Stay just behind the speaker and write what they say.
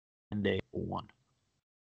Day one.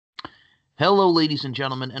 Hello, ladies and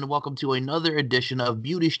gentlemen, and welcome to another edition of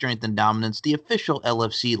Beauty, Strength, and Dominance, the official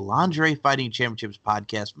LFC Lingerie Fighting Championships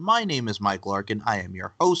podcast. My name is Mike Larkin. I am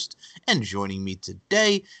your host, and joining me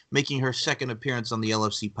today, making her second appearance on the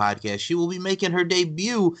LFC podcast, she will be making her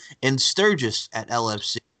debut in Sturgis at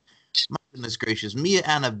LFC. My goodness gracious, Mia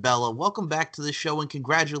Annabella, welcome back to the show, and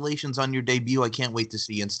congratulations on your debut. I can't wait to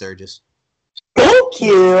see you in Sturgis. Thank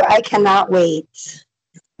you. I cannot wait.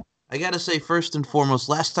 I gotta say, first and foremost,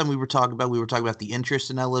 last time we were talking about the interest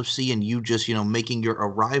in LFC and you just, making your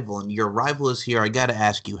arrival, and your arrival is here. I gotta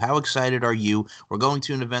ask you, how excited are you? We're going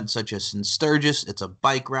to an event such as in Sturgis. It's a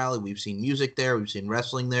bike rally. We've seen music there. We've seen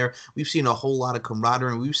wrestling there. We've seen a whole lot of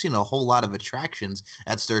camaraderie. We've seen a whole lot of attractions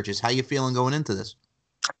at Sturgis. How you feeling going into this?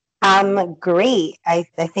 Great. I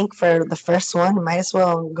think for the first one, might as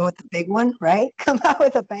well go with the big one, right? Come out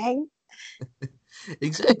with a bang.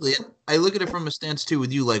 Exactly. I look at it from a stance too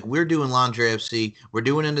with you. Like, we're doing Lingerie FC. We're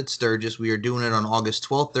doing it at Sturgis. We are doing it on August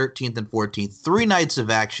 12th, 13th, and 14th. 3 nights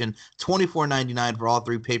of action, $24.99 for all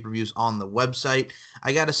 3 pay-per-views on the website.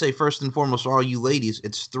 I got to say, first and foremost, for all you ladies,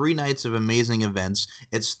 it's 3 nights of amazing events.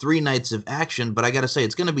 It's 3 nights of action, but I got to say,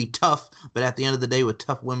 it's going to be tough. But at the end of the day, with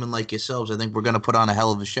tough women like yourselves, I think we're going to put on a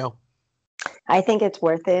hell of a show. I think it's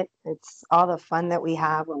worth it. It's all the fun that we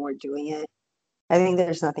have when we're doing it. I think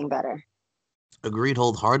there's nothing better. Agreed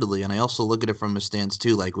wholeheartedly. And I also look at it from a stance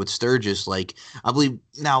too, like with Sturgis, like I believe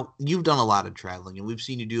now you've done a lot of traveling and we've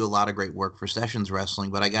seen you do a lot of great work for Sessions Wrestling.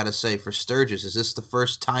 But I got to say, for Sturgis, is this the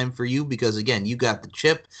first time for you? Because again, you got the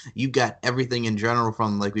chip, you got everything in general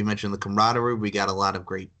from, like we mentioned, the camaraderie. We got a lot of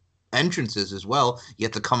great entrances as well. You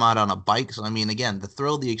have to come out on a bike. So, I mean, again, the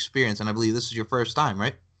thrill, the experience. And I believe this is your first time,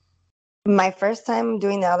 right? My first time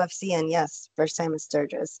doing the LFC, and yes, first time in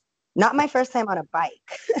Sturgis. Not my first time on a bike.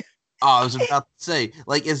 Oh, I was about to say,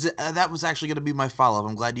 like, is it, that was actually going to be my follow-up.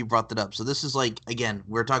 I'm glad you brought that up. So this is like, again,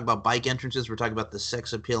 we're talking about bike entrances. We're talking about the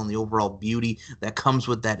sex appeal and the overall beauty that comes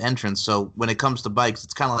with that entrance. So when it comes to bikes,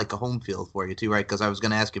 it's kind of like a home field for you too, right? Because I was going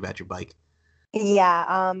to ask you about your bike.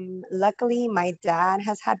 Yeah, luckily my dad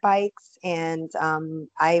has had bikes and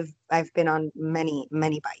I've been on many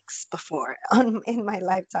bikes before in my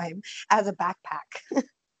lifetime as a backpack.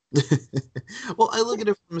 Well, I look at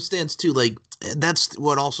it from a stance too. Like, that's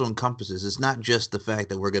what also encompasses. It's not just the fact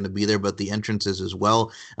that we're going to be there, but the entrances as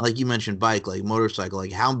well. And like you mentioned, bike, like motorcycle,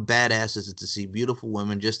 like how badass is it to see beautiful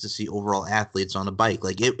women, just to see overall athletes on a bike?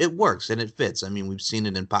 Like, it works and it fits. I mean, we've seen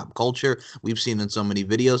it in pop culture. We've seen it in so many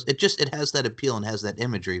videos. It has that appeal and has that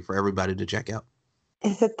imagery for everybody to check out.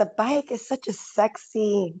 Is that the bike is such a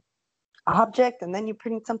sexy object and then you're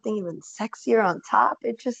putting something even sexier on top.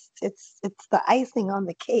 It's the icing on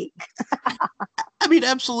the cake. I mean,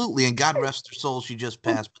 absolutely. And God rest her soul, she just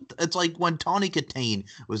passed. But it's like when Tawny Katane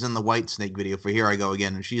was in the White Snake video for Here I Go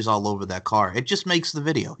Again, and she's all over that car. It just makes the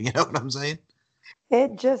video. You know what I'm saying?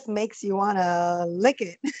 It just makes you want to lick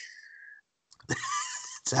it.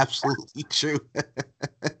 It's absolutely true.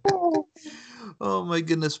 Oh, my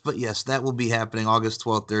goodness. But yes, that will be happening August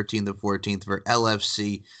 12th, 13th, and 14th for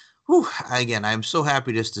LFC. Whew, again, I'm so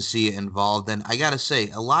happy just to see you involved. And I got to say,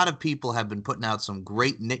 a lot of people have been putting out some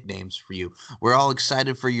great nicknames for you. We're all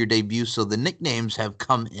excited for your debut. So the nicknames have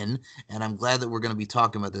come in. And I'm glad that we're going to be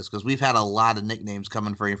talking about this because we've had a lot of nicknames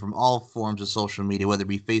coming for you from all forms of social media, whether it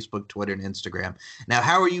be Facebook, Twitter, and Instagram. Now,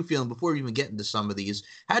 how are you feeling before we even get into some of these?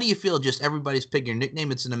 How do you feel just everybody's picking your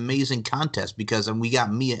nickname? It's an amazing contest because we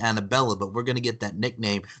got Mia Annabella, but we're going to get that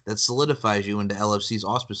nickname that solidifies you into LFC's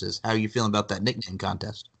auspices. How are you feeling about that nickname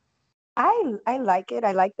contest? I like it.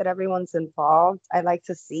 I like that everyone's involved. I like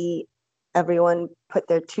to see everyone put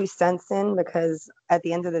their 2 cents in because at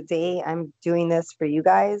the end of the day, I'm doing this for you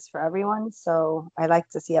guys, for everyone. So I like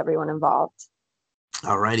to see everyone involved.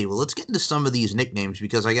 Alrighty, well, let's get into some of these nicknames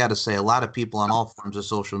because I got to say, a lot of people on all forms of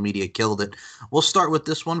social media killed it. We'll start with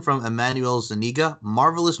this one from Emmanuel Zaniga,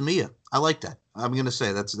 Marvelous Mia. I like that. I'm gonna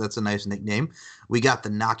say that's a nice nickname. We got the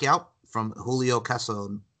Knockout from Julio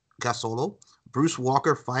Casolo, Bruce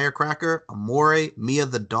Walker, Firecracker, Amore, Mia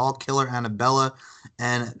the Doll Killer, Annabella,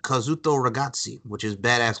 and Kazuto Ragazzi, which is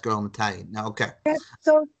Badass Girl in Italian. Now, okay. That's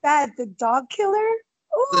so sad. The dog killer?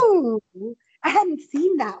 The Ooh, I hadn't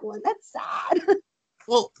seen that one. That's sad.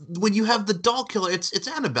 Well, when you have the doll killer, it's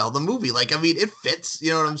Annabelle, the movie. Like, I mean, it fits.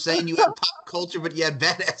 You know what I'm saying? You had pop culture, but you had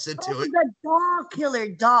badass Oh, into it. the doll killer,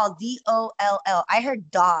 doll, DOLL. I heard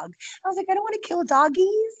dog. I was like, I don't want to kill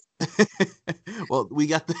doggies. Well, we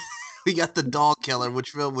got the we got the doll killer,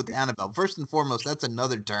 which filled with Annabelle. First and foremost, that's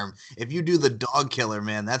another term. If you do the dog killer,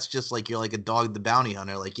 man, that's just like you're like a dog, the bounty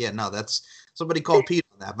hunter. Like, yeah, no, that's somebody called Pete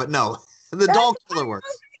on that, but no, the That's doll I killer was works.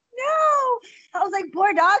 like, no. I was like,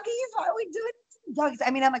 poor doggies. Why are we doing dogs.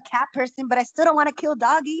 I mean, I'm a cat person, but I still don't want to kill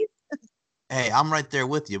doggies. Hey, I'm right there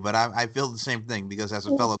with you, but I feel the same thing because as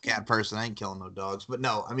a fellow cat person, I ain't killing no dogs. But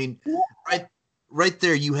no, I mean, right right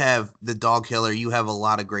there you have the dog killer. You have a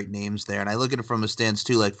lot of great names there. And I look at it from a stance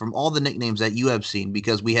too, like from all the nicknames that you have seen,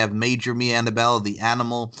 because we have Major Mia Annabella, the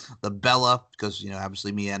animal, the Bella, because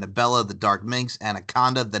obviously Mia Annabella, the Dark Minx,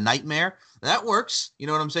 Anaconda, the Nightmare. That works. You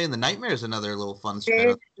know what I'm saying? The Nightmare is another little fun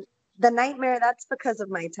spin on. The nightmare, that's because of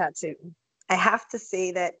my tattoo. I have to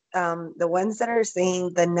say that the ones that are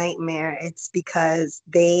saying the nightmare, it's because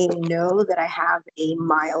they know that I have a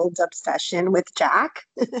mild obsession with Jack.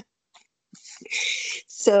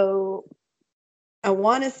 So I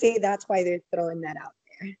want to say that's why they're throwing that out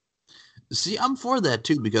there. See, I'm for that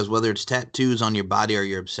too because whether it's tattoos on your body or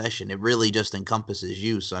your obsession, it really just encompasses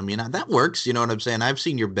you. So I mean, that works. You know what I'm saying? I've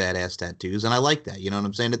seen your badass tattoos, and I like that. You know what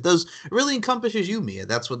I'm saying? It really encompasses you, Mia.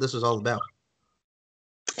 That's what this is all about.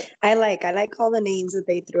 I like all the names that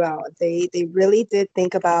they threw out. They really did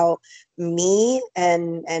think about me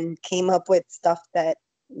and came up with stuff that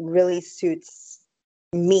really suits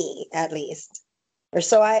me at least. Or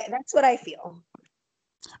so I that's what I feel.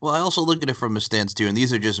 Well, I also look at it from a stance too, and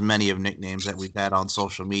these are just many of nicknames that we've had on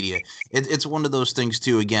social media. It's one of those things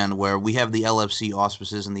too, again, where we have the LFC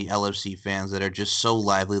auspices and the LFC fans that are just so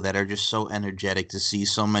lively, that are just so energetic to see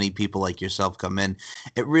so many people like yourself come in.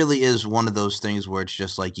 It really is one of those things where it's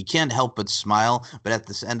just like you can't help but smile, but at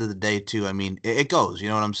the end of the day too, I mean, it goes. You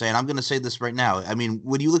know what I'm saying? I'm gonna say this right now. I mean,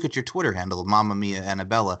 when you look at your Twitter handle, Mama Mia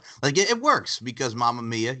Annabella, like it works because Mama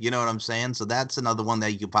Mia. You know what I'm saying? So that's another one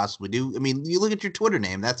that you could possibly do. I mean, you look at your Twitter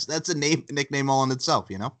name. That's a nickname all in itself,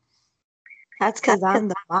 you know. That's because I'm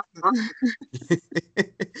the mom.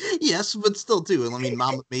 Yes, but still too. I mean,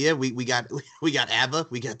 Mamma Mia. We got ABBA.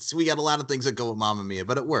 We got a lot of things that go with Mamma Mia,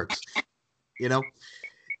 but it works. You know,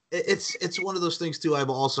 it's one of those things too. I've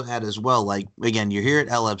also had as well. Like again, you're here at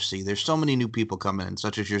LFC. There's so many new people coming in,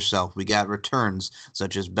 such as yourself. We got returns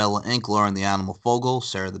such as Bella Inc., Lauren the Animal Fogel,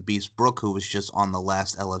 Sarah the Beast Brooke, who was just on the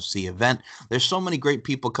last LFC event. There's so many great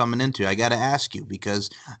people coming into. I got to ask you because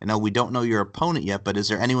I know we don't know your opponent yet, but is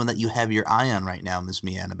there anyone that you have your eye on right now, Miss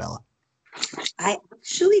Mia Annabella? I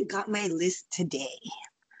actually got my list today.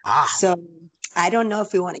 Ah, So I don't know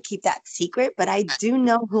if we want to keep that secret, but I do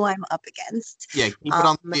know who I'm up against. yeah. Keep it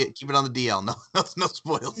on the DL. No, no And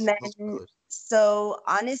spoils. No then, spoilers. so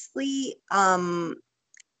honestly, I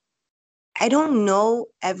don't know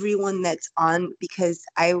everyone that's on because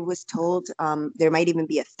I was told there might even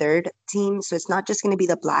be a third team. So it's not just going to be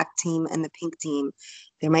the black team and the pink team.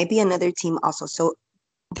 There might be another team also. So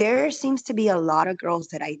there seems to be a lot of girls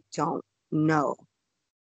that I don't know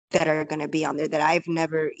that are going to be on there that I've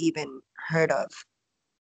never even heard of.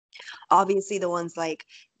 Obviously, the ones like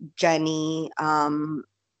Jenny,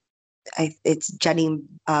 it's Jenny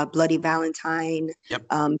Bloody Valentine, Yep.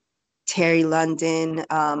 Terry London,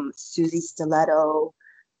 Susie Stiletto,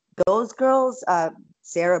 those girls,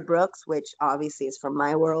 Sarah Brooks, which obviously is from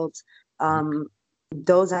my world,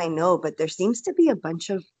 those I know, but there seems to be a bunch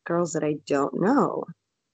of girls that I don't know.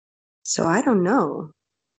 So I don't know.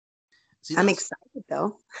 See, I'm that's excited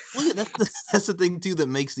though. Well, yeah, that's the thing too that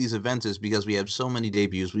makes these events is because we have so many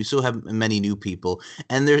debuts, we still have many new people,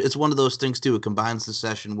 and it's one of those things too. It combines the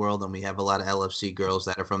session world, and we have a lot of LFC girls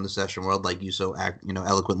that are from the session world, like you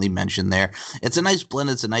eloquently mentioned there. It's a nice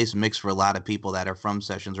blend. It's a nice mix for a lot of people that are from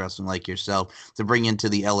sessions wrestling, like yourself, to bring into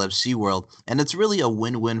the LFC world, and it's really a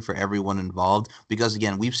win-win for everyone involved. Because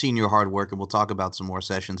again, we've seen your hard work, and we'll talk about some more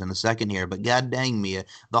sessions in a second here. But god dang, Mia,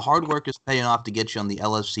 the hard work is paying off to get you on the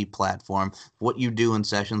LFC platform. What you do in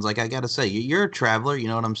sessions. Like I gotta say, you're a traveler. You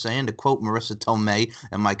know what I'm saying? To quote Marissa Tomei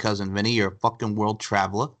and my cousin Vinny, you're a fucking world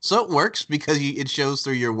traveler. So it works because it shows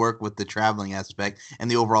through your work with the traveling aspect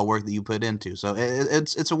and the overall work that you put into. So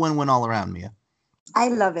it's a win-win all around, Mia. I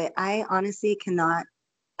love it. I honestly cannot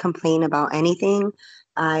complain about anything.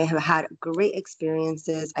 I have had great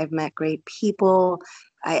experiences. I've met great people.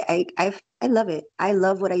 I love it. I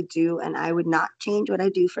love what I do, and I would not change what I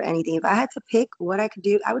do for anything. If I had to pick what I could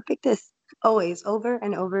do, I would pick this always, over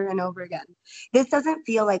and over and over again. This doesn't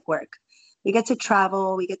feel like work. We get to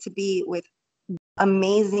travel. We get to be with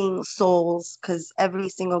amazing souls because every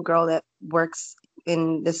single girl that works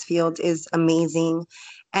in this field is amazing,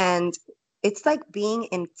 and it's like being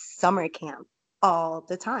in summer camp all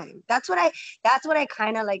the time. That's what I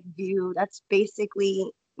kind of like view. That's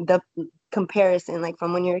basically the comparison, like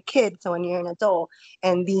from when you're a kid to when you're an adult,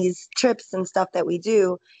 and these trips and stuff that we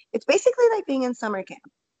do, it's basically like being in summer camp.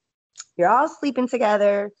 You're all sleeping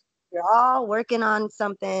together, you're all working on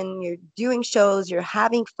something, you're doing shows, you're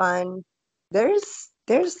having fun. There's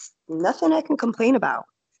nothing I can complain about.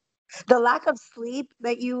 The lack of sleep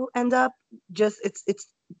that you end up just it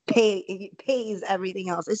pays everything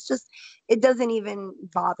else. It's just it doesn't even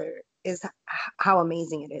bother is how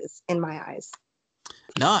amazing it is in my eyes.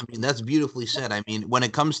 No, I mean that's beautifully said. I mean, when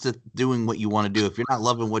it comes to doing what you want to do, if you're not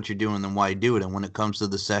loving what you're doing, then why do it? And when it comes to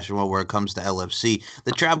the session, well, where it comes to LFC,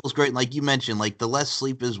 the travel's great. Like you mentioned, like the less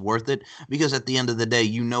sleep is worth it because at the end of the day,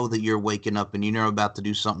 you know that you're waking up and you know about to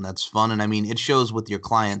do something that's fun. And I mean, it shows with your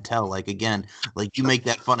clientele. Like again, like you make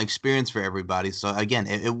that fun experience for everybody. So again,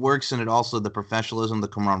 it works, and it also the professionalism, the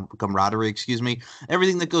camaraderie, excuse me,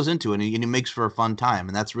 everything that goes into it, and it makes for a fun time.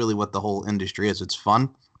 And that's really what the whole industry is. It's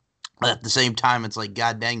fun. But at the same time, it's like,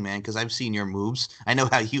 God dang, man, because I've seen your moves. I know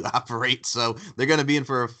how you operate. So they're going to be in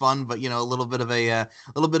for a fun, but, a little bit of a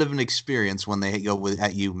little bit of an experience when they go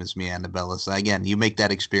at you, Miss Mia Annabella. So again, you make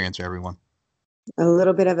that experience for everyone. A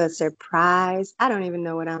little bit of a surprise. I don't even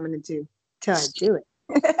know what I'm going to do till I do it.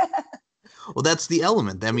 Well, that's the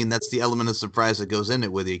element. I mean, that's the element of surprise that goes in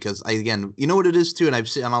it with you. Because again, you know what it is too, and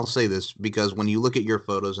I'll say this because when you look at your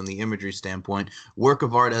photos and the imagery standpoint, work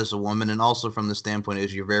of art as a woman, and also from the standpoint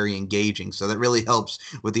is you're very engaging. So that really helps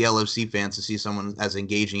with the LFC fans to see someone as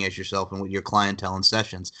engaging as yourself and with your clientele and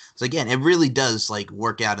sessions. So again, it really does like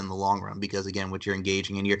work out in the long run because again, what you're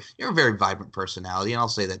engaging and you're a very vibrant personality, and I'll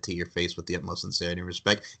say that to your face with the utmost sincerity and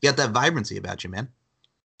respect. You got that vibrancy about you, man.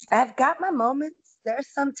 I've got my moments.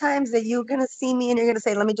 There's sometimes that you're gonna see me and you're gonna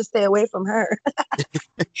say, "Let me just stay away from her."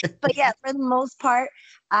 But yeah, for the most part,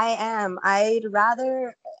 I am. I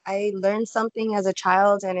learned something as a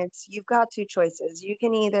child, and it's you've got two choices. You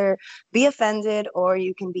can either be offended or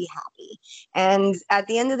you can be happy. And at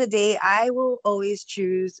the end of the day, I will always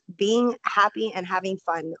choose being happy and having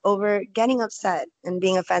fun over getting upset and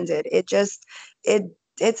being offended. It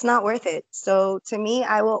it's not worth it. So to me,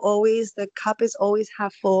 I will always, the cup is always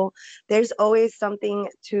half full. There's always something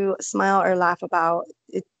to smile or laugh about.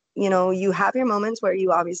 You have your moments where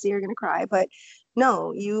you obviously are going to cry, but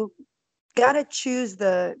no, you got to choose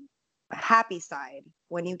the happy side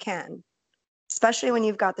when you can, especially when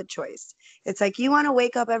you've got the choice. It's like, you want to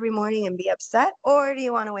wake up every morning and be upset, or do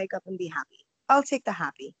you want to wake up and be happy? I'll take the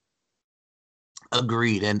happy.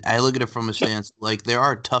 Agreed. And I look at it from a stance like there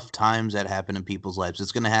are tough times that happen in people's lives.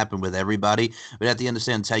 It's going to happen with everybody. But at the end of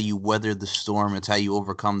the day, it's how you weather the storm. It's how you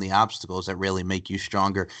overcome the obstacles that really make you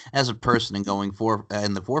stronger as a person and going for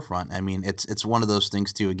in the forefront. I mean, it's one of those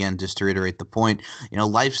things too. Again, just to reiterate the point,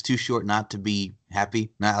 life's too short not to be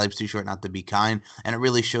happy. Not life's too short not to be kind. And it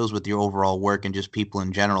really shows with your overall work and just people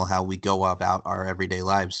in general how we go about our everyday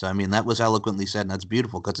lives. So I mean, that was eloquently said, and that's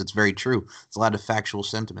beautiful because it's very true. It's a lot of factual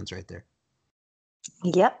sentiments right there.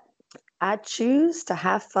 Yep. I choose to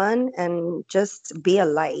have fun and just be a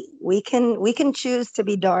light. We can choose to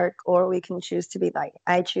be dark or we can choose to be light.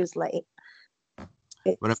 I choose light.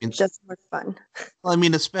 But I It's mean, just more fun. well, I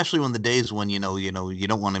mean, especially when the days when you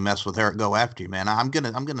don't want to mess with her, go after you, man. I'm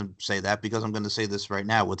gonna say that because I'm gonna say this right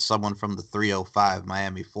now with someone from the 305,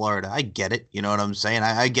 Miami, Florida. I get it. You know what I'm saying?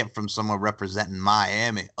 I get from someone representing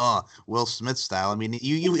Miami, Will Smith style. I mean,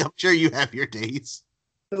 I'm sure you have your days.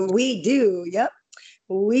 We do. Yep.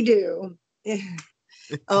 We do.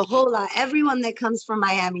 A whole lot. Everyone that comes from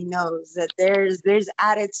Miami knows that there's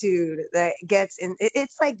attitude that gets in.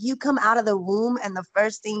 It's like you come out of the womb and the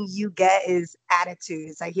first thing you get is attitude.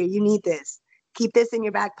 It's like, here, you need this. Keep this in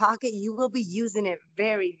your back pocket. You will be using it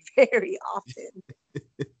very, very often.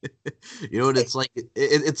 You know what it's like?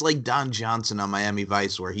 It's like Don Johnson on Miami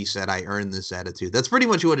Vice, where he said, "I earned this attitude." That's pretty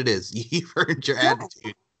much what it is. You've earned your Yeah.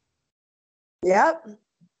 attitude. Yep.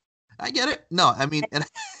 I get it. No, I mean, and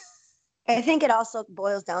I think it also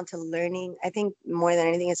boils down to learning. I think more than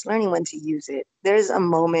anything, it's learning when to use it. There's a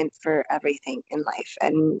moment for everything in life.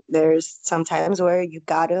 And there's sometimes where you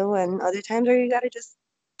got to, and other times where you got to just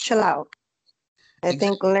chill out. I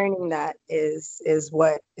think learning that is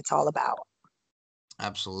what it's all about.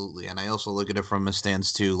 Absolutely. And I also look at it from a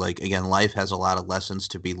stance too, like again, life has a lot of lessons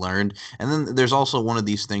to be learned. And then there's also one of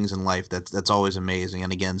these things in life that's always amazing.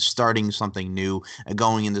 And again, starting something new,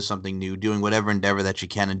 going into something new, doing whatever endeavor that you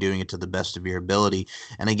can and doing it to the best of your ability.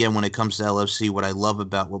 And again, when it comes to LFC, what I love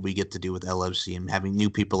about what we get to do with LFC and having new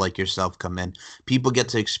people like yourself come in, people get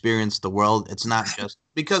to experience the world. It's not just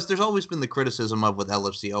because there's always been the criticism of with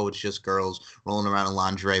LFC, oh, it's just girls rolling around in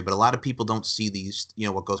lingerie. But a lot of people don't see these,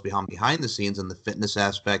 what goes behind the scenes and the fitness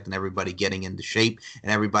aspect and everybody getting into shape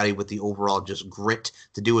and everybody with the overall just grit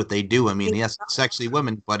to do what they do. I mean, yes, it's sexy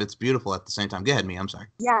women, but it's beautiful at the same time. Go ahead, me. I'm sorry.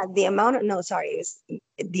 Yeah, is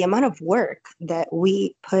the amount of work that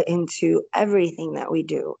we put into everything that we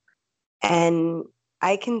do. And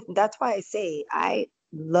that's why I say I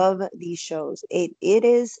love these shows. It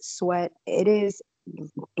is sweat, it is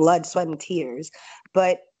blood, sweat, and tears,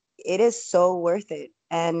 but it is so worth it.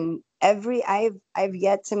 And I've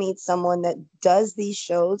yet to meet someone that does these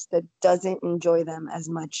shows that doesn't enjoy them as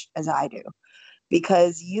much as I do,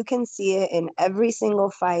 because you can see it in every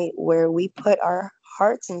single fight where we put our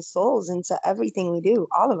hearts and souls into everything we do,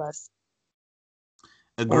 all of us.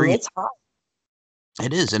 And Agreed. it's hard.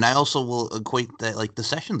 It is, and I also will equate that like the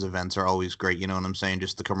sessions events are always great. You know what I'm saying?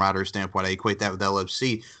 Just the camaraderie standpoint, I equate that with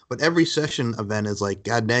LFC. But every session event is like,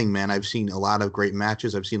 God dang, man! I've seen a lot of great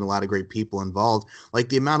matches. I've seen a lot of great people involved. Like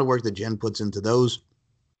the amount of work that Jen puts into those,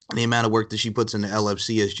 the amount of work that she puts into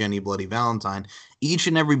LFC as Jenny Bloody Valentine, each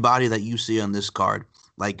and every body that you see on this card,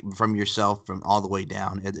 like from yourself, from all the way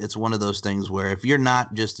down, it's one of those things where if you're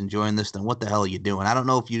not just enjoying this, then what the hell are you doing? I don't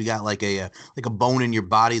know if you got like a bone in your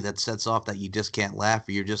body that sets off that you just can't laugh,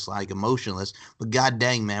 or you're just like emotionless. But god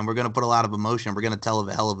dang, man, we're gonna put a lot of emotion. We're gonna tell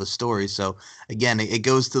a hell of a story. So again, it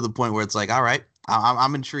goes to the point where it's like, all right,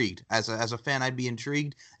 I'm intrigued. As a fan, I'd be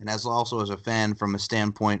intrigued, and as also as a fan from a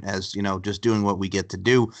standpoint as just doing what we get to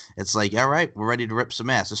do. It's like, all right, we're ready to rip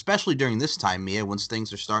some ass, especially during this time, Mia, once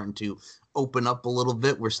things are starting to open up a little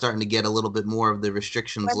bit. We're starting to get a little bit more of the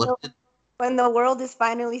restrictions When the, lifted. when the world is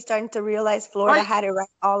finally starting to realize Florida Right. had it right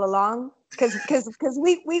all along, because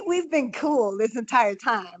we've been cool this entire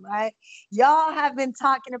time, right? Y'all have been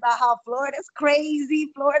talking about how Florida's crazy,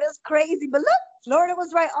 but look, Florida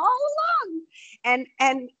was right all along. And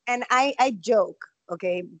I joke,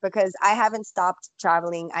 okay, because I haven't stopped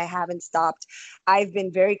traveling. I haven't stopped. I've been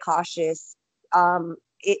very cautious.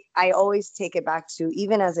 I always take it back to,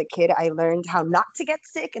 even as a kid, I learned how not to get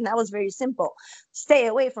sick, and that was very simple. Stay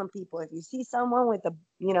away from people. If you see someone with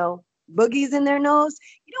boogies in their nose,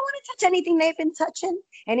 you don't want to touch anything they've been touching.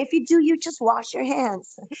 And if you do, you just wash your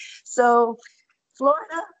hands. So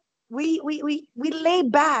Florida, we lay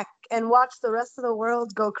back and watch the rest of the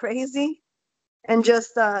world go crazy, and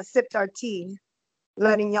just sipped our tea,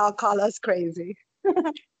 letting y'all call us crazy.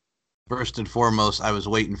 First and foremost, I was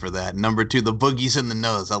waiting for that. Number two, the boogies in the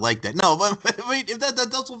nose. I like that. No, but wait, if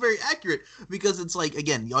that's also very accurate, because it's like,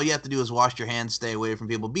 again, all you have to do is wash your hands, stay away from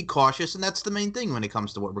people, be cautious, and that's the main thing when it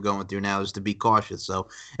comes to what we're going through now, is to be cautious. So,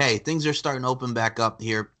 hey, things are starting to open back up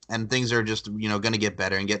here, and things are just going to get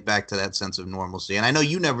better and get back to that sense of normalcy. And I know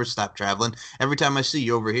you never stop traveling. Every time I see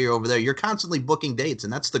you over here, over there, you're constantly booking dates,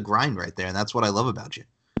 and that's the grind right there, and that's what I love about you.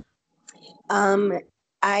 Um,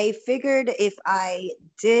 I figured if I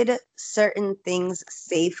did certain things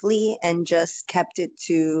safely and just kept it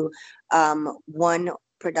to one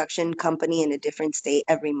production company in a different state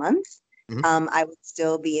every month, Mhm. I would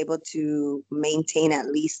still be able to maintain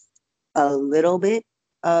at least a little bit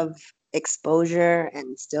of exposure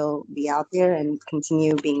and still be out there and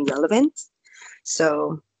continue being relevant.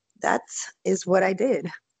 So that is what I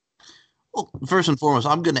did. Well, first and foremost,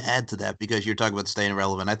 I'm going to add to that because you're talking about staying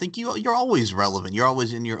relevant. I think you're always relevant. You're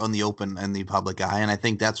always on the open and the public eye, and I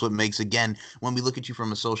think that's what makes, again, when we look at you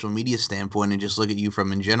from a social media standpoint and just look at you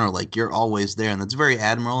from in general, like you're always there, and that's very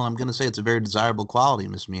admirable. And I'm going to say it's a very desirable quality,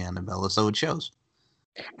 Miss Mia Annabella. So it shows.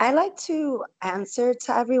 I like to answer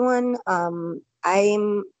to everyone. I'm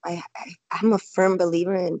a firm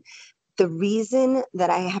believer in the reason that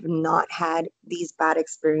I have not had these bad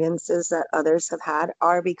experiences that others have had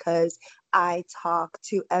are because I talk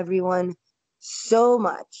to everyone so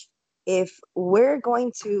much. If we're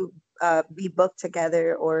going to be booked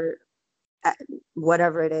together or uh,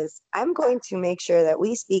 whatever it is, I'm going to make sure that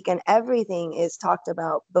we speak and everything is talked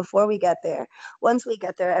about before we get there. Once we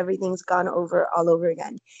get there, everything's gone over all over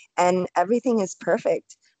again. And everything is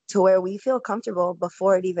perfect to where we feel comfortable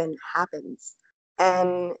before it even happens.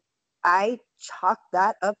 And I chalk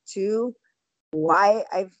that up to why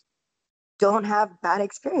I don't have bad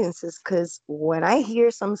experiences. Because when I hear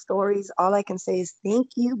some stories, all I can say is thank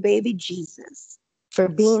you, baby Jesus, for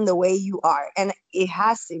being the way you are. And it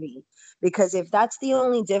has to be, because if that's the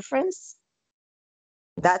only difference,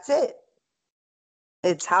 that's it.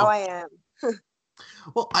 It's how I am.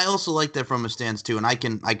 Well, I also like that from a stance too, and I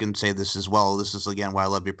can say this as well. This is again why I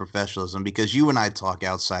love your professionalism, because you and I talk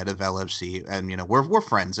outside of LFC, and we're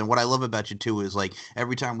friends. And what I love about you too is like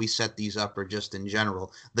every time we set these up, or just in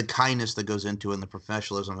general, the kindness that goes into it and the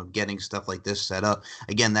professionalism of getting stuff like this set up.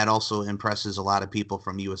 Again, that also impresses a lot of people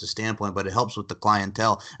from you as a standpoint, but it helps with the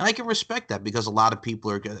clientele, and I can respect that because a lot of people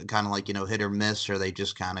are kind of like hit or miss, or they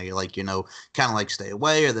just kind of like kind of like stay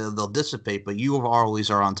away, or they'll dissipate. But you always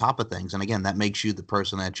are on top of things, and again, that makes you the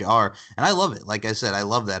person that you are. And I love it. Like I said, I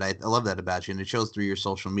love that. I love that about you, and it shows through your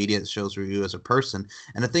social media. It shows through you as a person.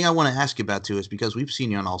 And the thing I want to ask you about too is because we've seen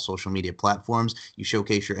you on all social media platforms. You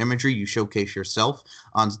showcase your imagery. You showcase yourself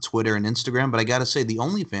on Twitter and Instagram. But I got to say, the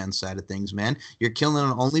OnlyFans side of things, man, you're killing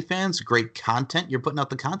on OnlyFans. Great content. You're putting out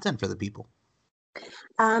the content for the people.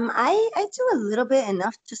 I do a little bit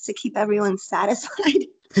enough just to keep everyone satisfied.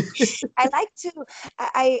 I like to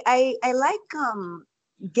I like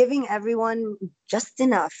giving everyone just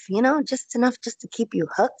enough, just enough just to keep you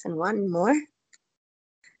hooked and wanting more.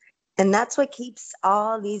 And that's what keeps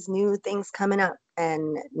all these new things coming up.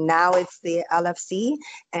 And now it's the LFC,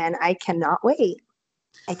 and I cannot wait.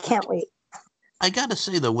 I can't wait. I gotta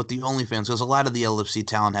say though, with the OnlyFans, because a lot of the LFC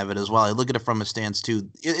talent have it as well. I look at it from a stance too.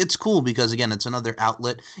 It's cool because again, it's another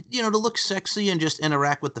outlet, to look sexy and just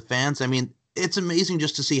interact with the fans. I mean, it's amazing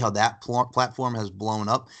just to see how that platform has blown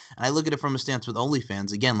up. And I look at it from a stance with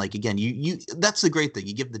OnlyFans again. Like again, you that's the great thing.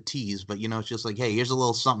 You give the tease, but it's just like, hey, here's a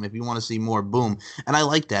little something if you want to see more. Boom. And I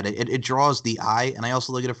like that. It draws the eye. And I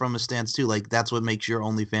also look at it from a stance too. Like that's what makes your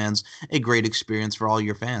OnlyFans a great experience for all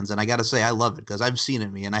your fans. And I got to say, I love it because I've seen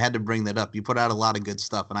it, me, and I had to bring that up. You put out a lot of good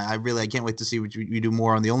stuff, and I can't wait to see what you do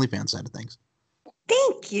more on the OnlyFans side of things.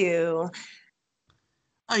 Thank you.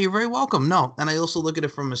 Oh, you're very welcome. No, and I also look at it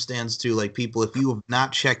from a stance too, like people, if you have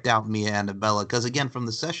not checked out Mia Annabella, because again, from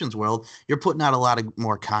the sessions world, you're putting out a lot of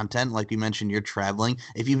more content. Like you mentioned, you're traveling.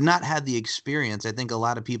 If you've not had the experience, I think a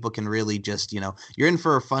lot of people can really just, you're in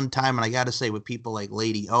for a fun time. And I got to say, with people like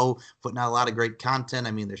Lady O putting out a lot of great content.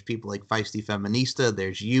 I mean, there's people like Feisty Feminista.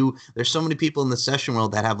 There's you. There's so many people in the session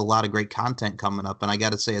world that have a lot of great content coming up. And I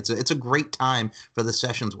got to say, it's a great time for the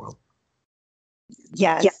sessions world.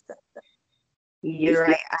 Yes, you're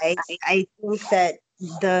right. I think that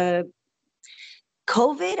the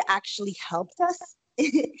COVID actually helped us.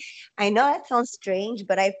 I know that sounds strange,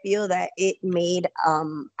 but I feel that it made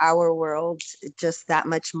our world just that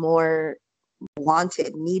much more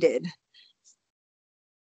wanted, needed.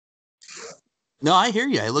 No, I hear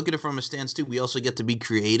you. I look at it from a stance too. We also get to be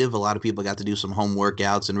creative. A lot of people got to do some home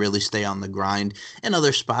workouts and really stay on the grind in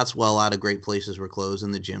other spots while a lot of great places were closed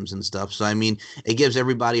in the gyms and stuff. So, I mean, it gives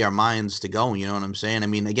everybody our minds to go. You know what I'm saying? I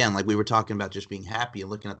mean, again, like we were talking about just being happy and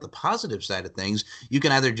looking at the positive side of things, you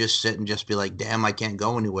can either just sit and just be like, damn, I can't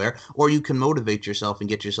go anywhere, or you can motivate yourself and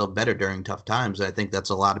get yourself better during tough times. I think that's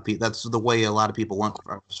a lot of people, that's the way a lot of people went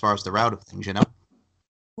as far as the route of things.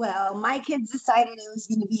 Well, my kids decided it was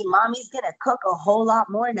going to be mommy's going to cook a whole lot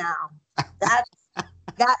more now. That's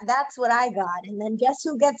that's what I got. And then guess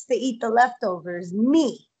who gets to eat the leftovers?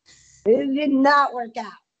 Me. It did not work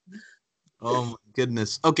out. Oh my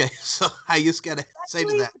goodness. Okay, so I just gotta say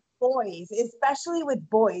to that. Especially with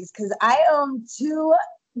boys, because I own two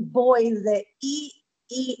boys that eat,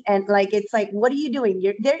 and like it's like, what are you doing?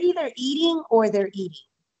 They're either eating or they're eating.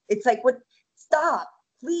 It's like, what? Stop,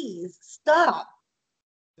 please, stop.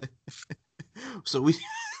 So we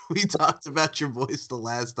we talked about your voice the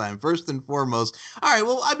last time. First and foremost, all right.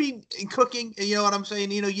 Well, I mean, cooking. You know what I'm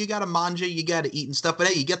saying? You got to manja, you got to eat and stuff. But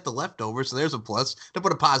hey, you get the leftovers, so there's a plus. To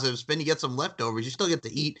put a positive spin, you get some leftovers. You still get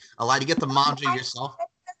to eat a lot. You get to manja yourself.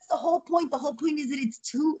 That's the whole point. The whole point is that it's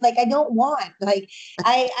too like I don't want like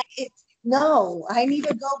I it's no. I need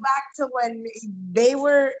to go back to when they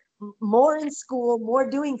were more in school, more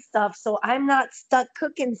doing stuff, so I'm not stuck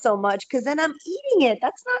cooking so much because then I'm eating it.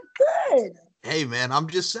 That's not good. Hey man, I'm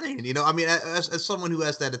just saying, I mean, as someone who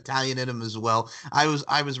has that Italian in him as well, I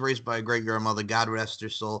was raised by a great grandmother, God rest her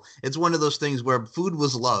soul. It's one of those things where food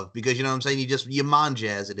was love because you know what I'm saying, you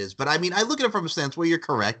manja as it is. But I mean, I look at it from a sense where you're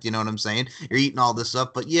correct, you know what I'm saying? You're eating all this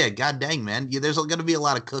up, but yeah, god dang man, there's going to be a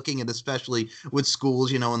lot of cooking and especially with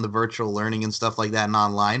schools, and the virtual learning and stuff like that and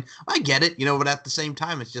online. I get it, but at the same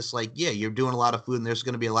time it's just like, yeah, you're doing a lot of food and there's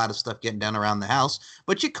going to be a lot of stuff getting done around the house,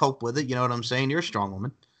 but you cope with it, you know what I'm saying? You're a strong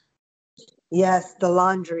woman. Yes, the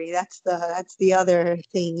laundry. That's the other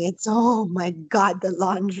thing. It's oh my God, the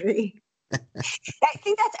laundry. I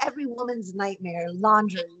think that's every woman's nightmare,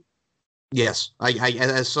 laundry. Yes,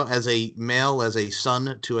 as a male, as a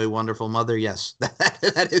son to a wonderful mother, yes,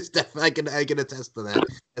 that is definitely I can attest to that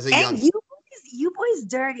as a young. And you boys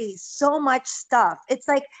dirty so much stuff. It's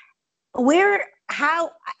like where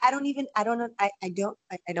how I don't even I don't know I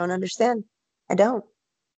don't understand. I don't.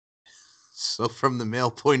 So from the male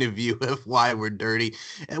point of view of why we're dirty,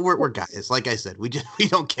 and we're guys, like I said, we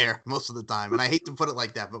don't care most of the time, and I hate to put it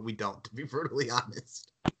like that, but we don't, to be brutally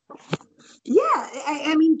honest. Yeah,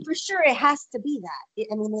 I mean, for sure it has to be that.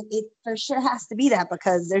 I mean, it for sure has to be that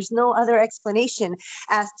because there's no other explanation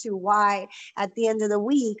as to why at the end of the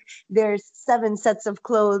week there's 7 sets of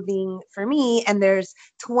clothing for me and there's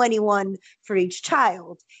 21 for each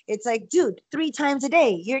child. It's like, dude, 3 times a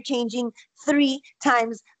day. You're changing 3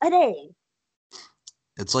 times a day.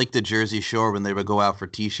 It's like the Jersey Shore when they would go out for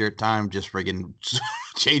t-shirt time, just friggin'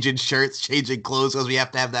 changing shirts, changing clothes because we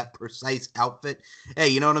have to have that precise outfit. Hey,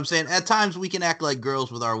 you know what I'm saying? At times we can act like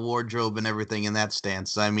girls with our wardrobe and everything in that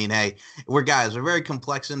stance. I mean, hey, we're guys, we're very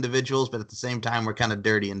complex individuals, but at the same time, we're kind of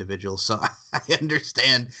dirty individuals. So I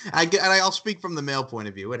understand. I'll speak from the male point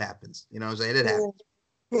of view. It happens. You know what I'm saying? It happens.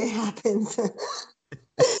 It happens.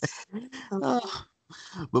 Oh,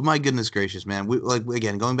 but my goodness gracious, man. We like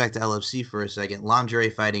again going back to LFC for a second, lingerie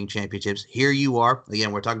fighting championships. Here you are.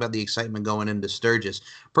 Again, we're talking about the excitement going into Sturgis.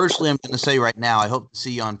 Personally, I'm going to say right now, I hope to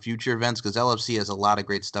see you on future events because LFC has a lot of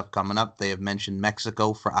great stuff coming up. They have mentioned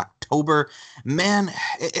Mexico for October. Man,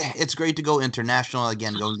 it's great to go international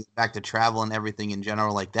again, going back to travel and everything in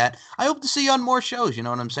general like that. I hope to see you on more shows. You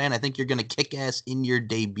know what I'm saying? I think you're going to kick ass in your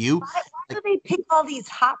debut. Why do they pick all these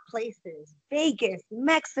hot places? Vegas,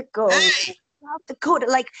 Mexico, Hey! South Dakota.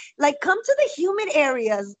 Like come to the humid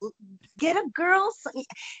areas. Get a girl.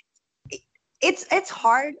 It's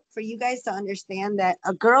hard for you guys to understand that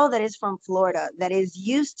a girl that is from Florida that is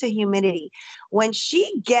used to humidity, when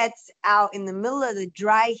she gets out in the middle of the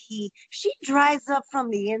dry heat, she dries up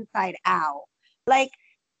from the inside out. Like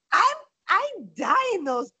I'm I die in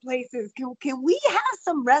those places. Can we have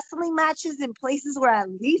some wrestling matches in places where at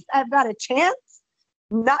least I've got a chance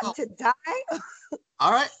not to die?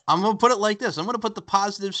 All right, I'm gonna put it like this. I'm gonna put the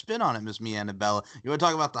positive spin on it, Miss Mia Annabella. You want to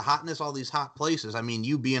talk about the hotness, all these hot places. I mean,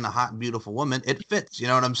 you being a hot and beautiful woman, it fits. You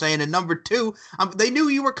know what I'm saying? And number two, they knew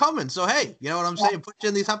you were coming. So hey, you know what I'm saying? Put you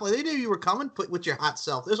in these hot places. They knew you were coming. Put with your hot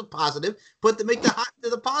self. There's a positive. Make the hot to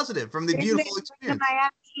the positive from the beautiful experience.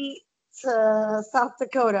 Miami to South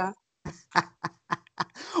Dakota.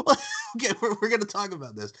 Well, okay, we're going to talk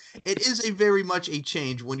about this. It is a very much a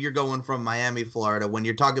change when you're going from Miami, Florida, when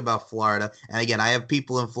you're talking about Florida. And again, I have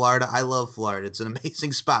people in Florida. I love Florida. It's an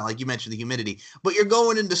amazing spot, like you mentioned, the humidity. But you're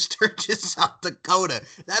going into Sturgis, South Dakota.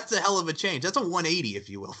 That's a hell of a change. That's a 180, if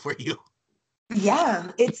you will, for you.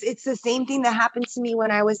 Yeah, it's the same thing that happened to me when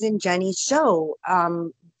I was in Jenny's show.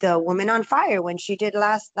 The Woman on Fire when she did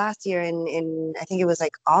last year in I think it was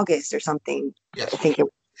like August or something. Yes. I think it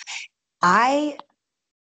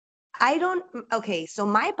I don't okay, so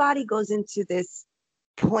my body goes into this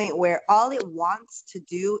point where all it wants to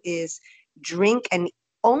do is drink and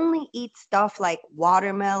only eat stuff like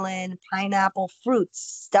watermelon, pineapple,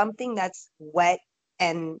 fruits, something that's wet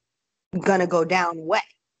and gonna go down wet.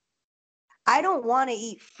 I don't want to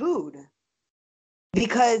eat food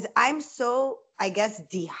because I'm so, I guess,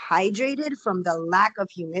 dehydrated from the lack of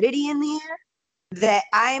humidity in the air that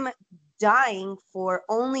I'm dying for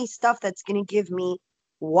only stuff that's going to give me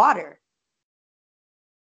water.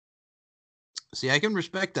 See, I can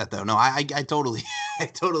respect that though. No, I totally, I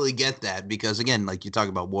totally get that because again, like you talk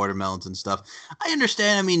about watermelons and stuff. I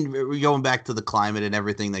understand. I mean, we're going back to the climate and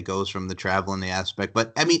everything that goes from the travel and the aspect,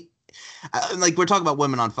 but I mean, like we're talking about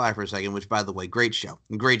Women on Fire for a second, which by the way, great show,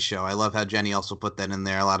 great show. I love how Jenny also put that in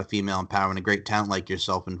there. A lot of female empowerment, a great talent like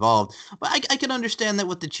yourself involved. But I can understand that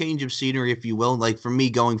with the change of scenery, if you will. Like for me,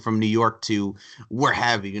 going from New York to where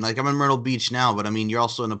have you? Like I'm in Myrtle Beach now, but I mean, you're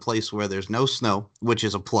also in a place where there's no snow, which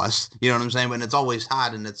is a plus. You know what I'm saying? But it's always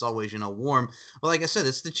hot and it's always warm. Well, like I said,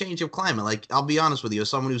 it's the change of climate. Like I'll be honest with you, as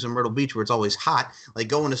someone who's in Myrtle Beach where it's always hot, like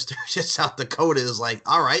going to Sturgis, South Dakota is like,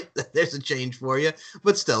 all right, there's a change for you.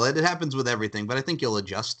 But still, it happens with everything. But I think you'll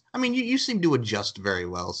adjust. I mean, you seem to adjust very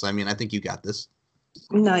well. So I mean, I think you got this.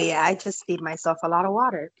 No, yeah, I just feed myself a lot of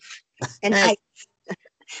water and Hey.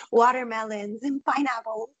 watermelons and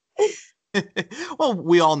pineapples. Well,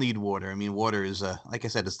 we all need water. I mean, water is, like I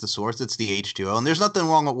said, it's the source. It's the H2O. And there's nothing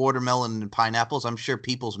wrong with watermelon and pineapples. I'm sure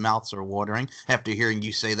people's mouths are watering after hearing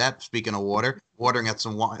you say that. Speaking of water, watering at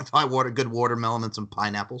some good watermelon and some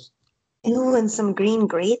pineapples. Ooh, and some green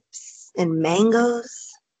grapes and mangoes.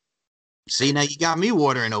 See, now you got me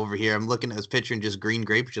watering over here. I'm looking at this picture and just green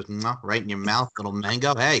grapes, just right in your mouth, little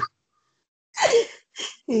mango. Hey.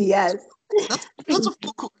 Yes.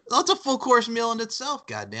 That's a full course meal in itself.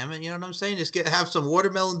 God damn it, you know what I'm saying? Just have some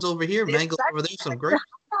watermelons over here, mangoes over there, some grapes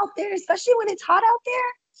out there, especially when it's hot out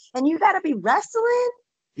there, and you got to be wrestling.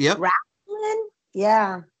 Yep. Wrestling.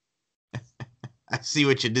 Yeah. I see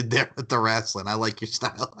what you did there with the wrestling. I like your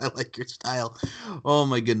style. I like your style. Oh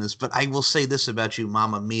my goodness. But I will say this about you,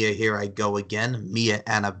 Mama Mia. Here I go again. Mia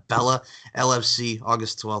Annabella, LFC,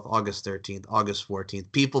 August 12th, August 13th, August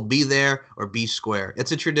 14th. People be there or be square.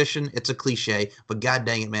 It's a tradition. It's a cliche. But god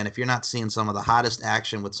dang it, man, if you're not seeing some of the hottest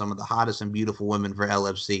action with some of the hottest and beautiful women for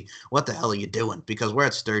LFC, what the hell are you doing? Because we're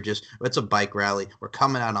at Sturgis. It's a bike rally. We're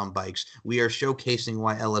coming out on bikes. We are showcasing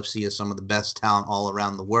why LFC is some of the best talent all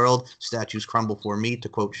around the world. Statues crumble for me, to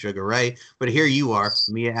quote Sugar Ray. But here you are,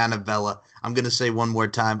 Mia Annabella. I'm going to say one more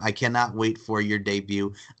time, I cannot wait for your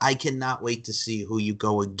debut. I cannot wait to see who you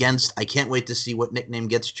go against. I can't wait to see what nickname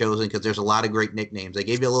gets chosen because there's a lot of great nicknames. I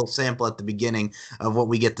gave you a little sample at the beginning of what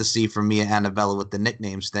we get to see from Mia Annabella with the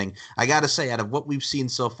nicknames thing. I got to say, out of what we've seen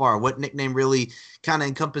so far, what nickname really kind of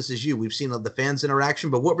encompasses you? We've seen the fans interaction,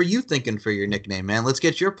 but what were you thinking for your nickname, man? Let's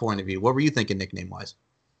get your point of view. What were you thinking nickname wise?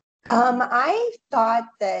 I thought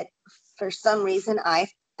that for some reason I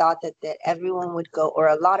thought that everyone would go, or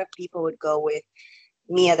a lot of people would go with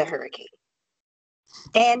Mia the Hurricane.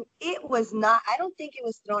 And it was not, I don't think it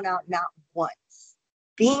was thrown out not once.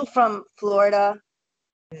 Being from Florida,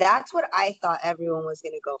 that's what I thought everyone was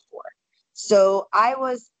going to go for. So I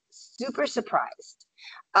was super surprised.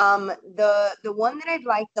 The one that I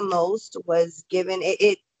liked the most was given,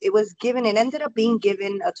 it was given, it ended up being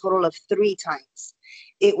given a total of 3 times.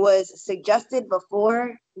 It was suggested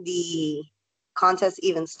before the contest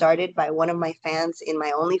even started by one of my fans in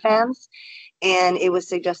my OnlyFans, and it was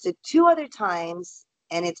suggested 2 other times,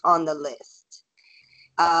 and it's on the list.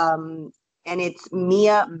 And it's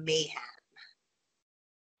Mia Mayhem.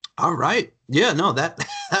 All right. Yeah, no, that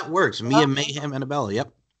that works. Mia Mayhem Annabella.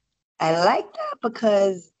 Yep. I like that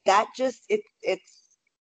because that just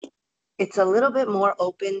it's a little bit more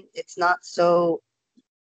open. It's not so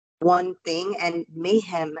one thing, and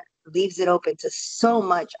Mayhem leaves it open to so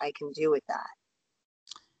much I can do with that.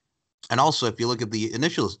 And also, if you look at the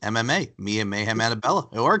initials, MMA, Mia Mayhem Annabella,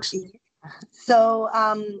 it works. So,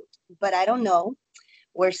 but I don't know.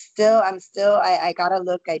 I gotta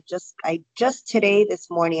look. I just today, this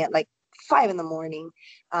morning at like 5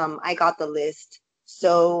 a.m, I got the list.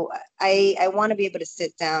 So I want to be able to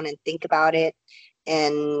sit down and think about it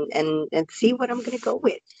and see what I'm gonna go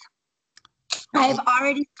with. I've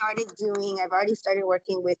already started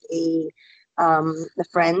working with a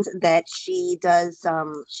friend that she does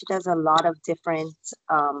a lot of different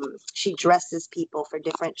she dresses people for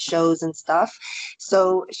different shows and stuff.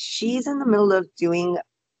 So she's in the middle of doing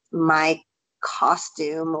my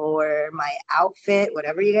costume or my outfit,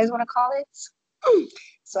 whatever you guys want to call it.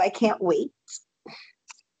 So I can't wait.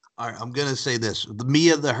 All right, I'm going to say this. The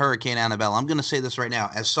Mia the Hurricane Annabelle. I'm going to say this right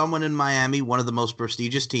now. As someone in Miami, one of the most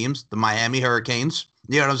prestigious teams, the Miami Hurricanes.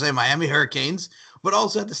 You know what I'm saying? Miami Hurricanes. But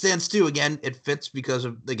also at the stands, too. Again, it fits because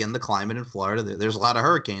of, again, the climate in Florida. There's a lot of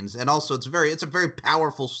hurricanes. And also, it's a very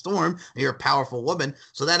powerful storm. You're a powerful woman.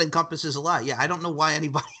 So that encompasses a lot. Yeah, I don't know why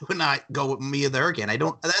anybody would not go with Mia the Hurricane.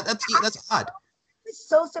 That's odd. I was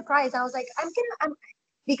so surprised. I was like,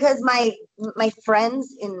 because my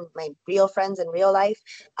friends, in my real friends in real life,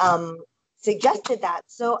 suggested that.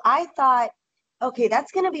 So I thought, okay,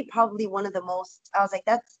 that's going to be probably one of the most, I was like,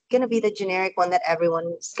 that's going to be the generic one that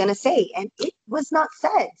everyone's going to say. And it was not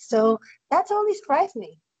said. So that totally surprised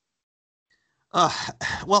me.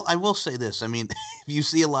 Well, I will say this. I mean, you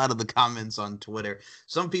see a lot of the comments on Twitter.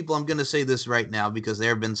 Some people, I'm going to say this right now because there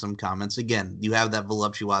have been some comments. Again, you have that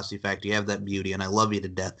voluptuosity factor. You have that beauty, and I love you to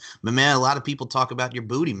death. But, man, a lot of people talk about your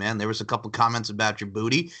booty, man. There was a couple comments about your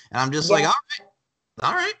booty, and I'm just like,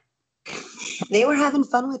 all right. They were having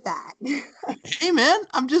fun with that. Hey, man,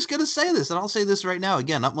 I'm just going to say this, and I'll say this right now.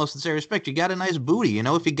 Again, utmost sincere respect. You got a nice booty. You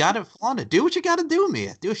know, if you got it, flaunt it. Do what you got to do,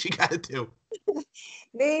 Mia. Do what you got to do.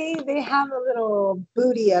 They have a little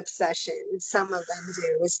booty obsession. Some of them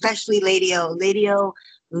do, especially Lady O. Lady O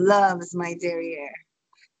loves my derriere.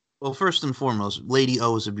 Well, first and foremost, Lady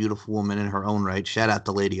O is a beautiful woman in her own right. Shout out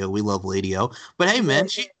to Lady O. We love Lady O. But hey, man,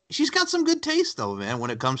 she's got some good taste, though, man,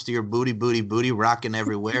 when it comes to your booty, rocking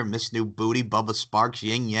everywhere. Miss New Booty, Bubba Sparks,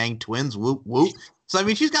 Yin Yang Twins, whoop, whoop. So, I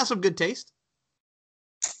mean, she's got some good taste.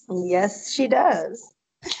 Yes, she does.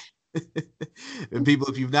 And people,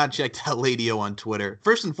 if you've not checked out Lady O on Twitter,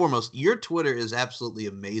 first and foremost, your Twitter is absolutely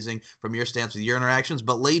amazing from your stance with your interactions.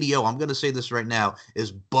 But Lady O, I'm going to say this right now,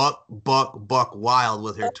 is buck wild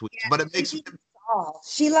with her tweets. Yeah, but it makes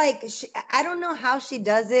I don't know how she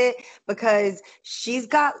does it because she's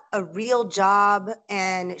got a real job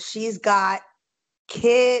and she's got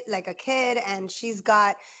a kid, and she's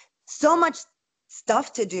got so much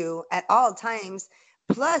stuff to do at all times.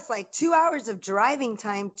 Plus like 2 hours of driving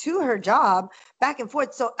time to her job back and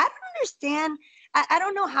forth. So I don't understand. I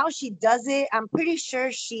don't know how she does it. I'm pretty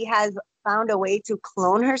sure she has found a way to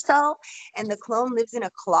clone herself, and the clone lives in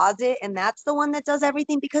a closet, and that's the one that does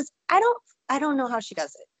everything, because I don't know how she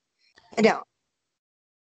does it. I don't.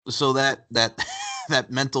 So that that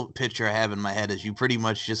mental picture I have in my head is you pretty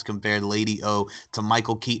much just compared Lady O to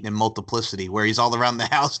Michael Keaton in Multiplicity, where he's all around the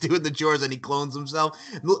house doing the chores and he clones himself.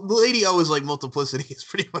 Lady O is like Multiplicity is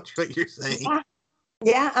pretty much what you're saying.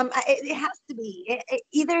 Yeah, it has to be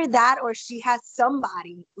either that or she has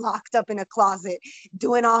somebody locked up in a closet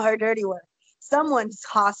doing all her dirty work. Someone's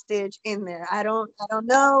hostage in there. I don't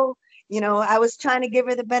know. I was trying to give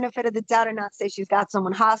her the benefit of the doubt and not say she's got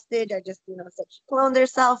someone hostage. I just, said she cloned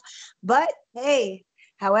herself. But hey,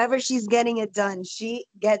 however she's getting it done, she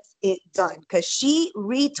gets it done because she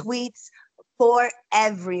retweets for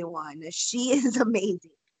everyone. She is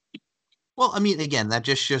amazing. Well, I mean, again, that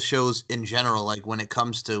just shows in general, like when it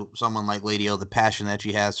comes to someone like Lady O, the passion that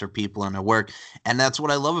she has for people and her work, and that's what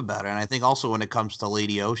I love about her. And I think also when it comes to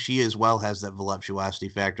Lady O, she as well has that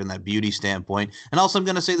voluptuosity factor and that beauty standpoint. And also, I'm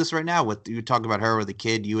going to say this right now: with you talk about her with the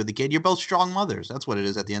kid, you with the kid, you're both strong mothers. That's what it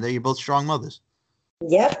is at the end there. You're both strong mothers.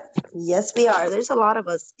 Yep. Yes, we are. There's a lot of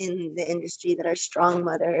us in the industry that are strong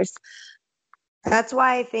mothers. That's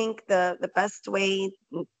why I think the best way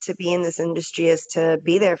to be in this industry is to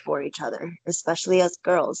be there for each other, especially us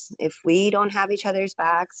girls. If we don't have each other's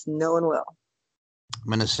backs, no one will. I'm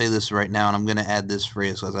going to say this right now, and I'm going to add this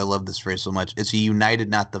phrase because I love this phrase so much. It's a united,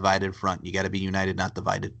 not divided front. You got to be united, not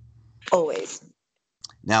divided. Always.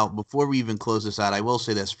 Now, before we even close this out, I will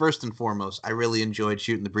say this. First and foremost, I really enjoyed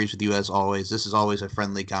shooting the breeze with you as always. This is always a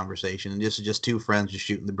friendly conversation, and this is just two friends just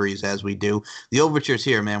shooting the breeze as we do. The overture's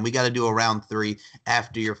here, man. We got to do a round 3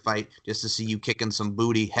 after your fight just to see you kicking some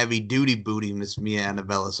booty, heavy-duty booty, Miss Mia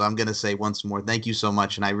Annabella. So I'm going to say once more, thank you so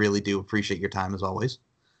much, and I really do appreciate your time as always.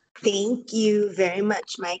 Thank you very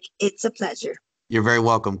much, Mike. It's a pleasure. You're very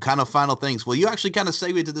welcome. Kind of final things. Well, you actually kind of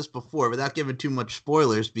segued to this before without giving too much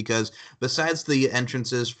spoilers because besides the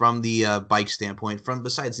entrances from the bike standpoint,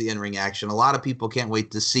 besides the in-ring action, a lot of people can't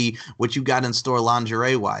wait to see what you got in store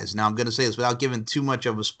lingerie-wise. Now, I'm going to say this without giving too much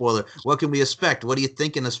of a spoiler. What can we expect? What are you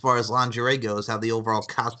thinking as far as lingerie goes? How the overall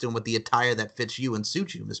costume with the attire that fits you and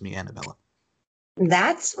suits you, Miss Mia Annabella?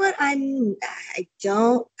 That's what I don't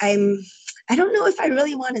know if I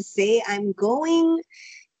really want to say.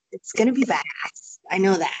 It's gonna be badass. I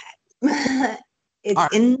know that. All it's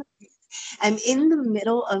right. in I'm in the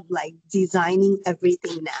middle of like designing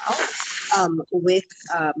everything now with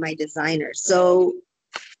my designer. So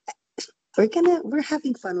we're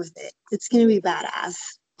having fun with it. It's gonna be badass.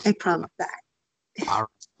 I promise that. All right.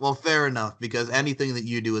 Well, fair enough, because anything that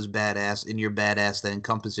you do is badass, and you're badass that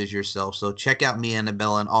encompasses yourself. So check out me,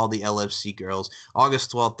 Annabella, and all the LFC girls,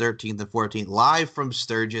 August 12th, 13th, and 14th, live from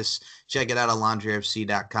Sturgis. Check it out on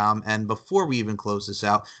LaundryFC.com. And before we even close this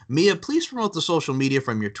out, Mia, please promote the social media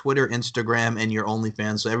from your Twitter, Instagram, and your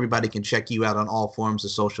OnlyFans so everybody can check you out on all forms of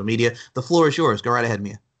social media. The floor is yours. Go right ahead,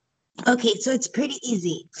 Mia. Okay, so it's pretty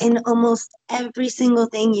easy. In almost every single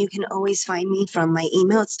thing, you can always find me from my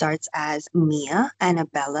email. It starts as Mia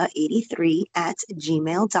Annabella 83 at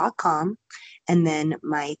gmail.com. And then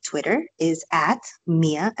my Twitter is at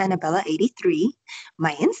Mia Annabella 83.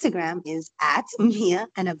 My Instagram is at Mia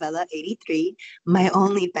Annabella 83. My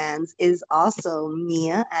OnlyFans is also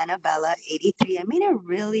Mia Annabella 83. I made it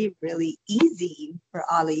really, really easy for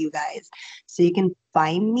all of you guys. So you can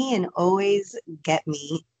find me and always get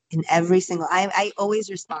me in every single I always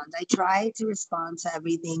respond. I try to respond to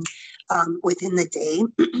everything within the day.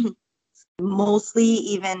 Mostly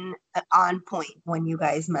even on point when you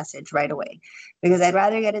guys message right away because I'd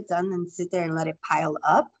rather get it done than sit there and let it pile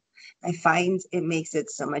up. I find it makes it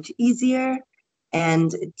so much easier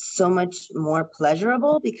and it's so much more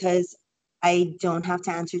pleasurable because I don't have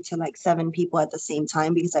to answer to like 7 people at the same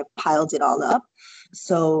time because I've piled it all up.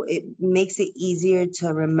 So it makes it easier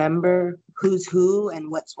to remember who's who and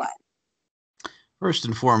what's what. First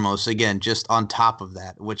and foremost, again, just on top of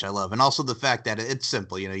that, which I love, and also the fact that it's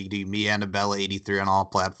simple. You do me Annabella 83 on all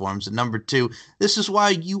platforms. And number 2, this is why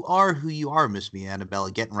you are who you are, Miss Me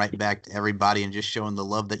Annabella, getting right back to everybody and just showing the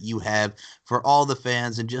love that you have for all the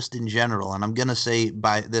fans and just in general. And I'm gonna say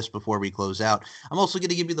by this before we close out, I'm also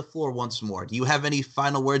gonna give you the floor once more. Do you have any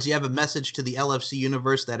final words? Do you have a message to the LFC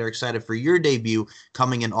universe that are excited for your debut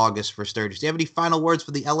coming in August for Sturgis? Do you have any final words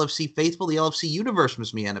for the LFC faithful, the LFC universe,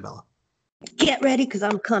 Miss Me Annabella? Get ready because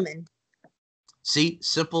I'm coming. See,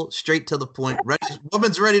 simple, straight to the point.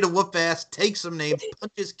 Woman's ready to whoop ass, take some names,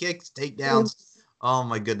 punches, kicks, takedowns. Oh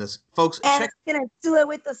my goodness, folks! And I'm gonna do it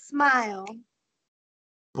with a smile.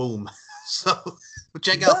 Boom. So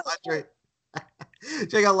check out Boom. Lingerie.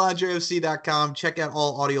 Check out LaundryFC.com. Check out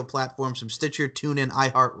all audio platforms from Stitcher, TuneIn,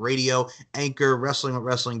 iHeartRadio, Anchor,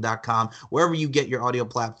 WrestlingWithWrestling.com, wherever you get your audio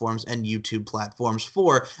platforms and YouTube platforms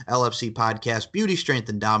for LFC Podcast. Beauty, strength,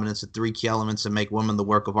 and dominance, the 3 key elements that make women the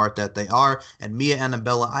work of art that they are. And Mia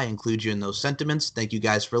Annabella, I include you in those sentiments. Thank you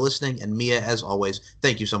guys for listening. And Mia, as always,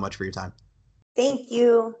 thank you so much for your time. Thank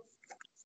you.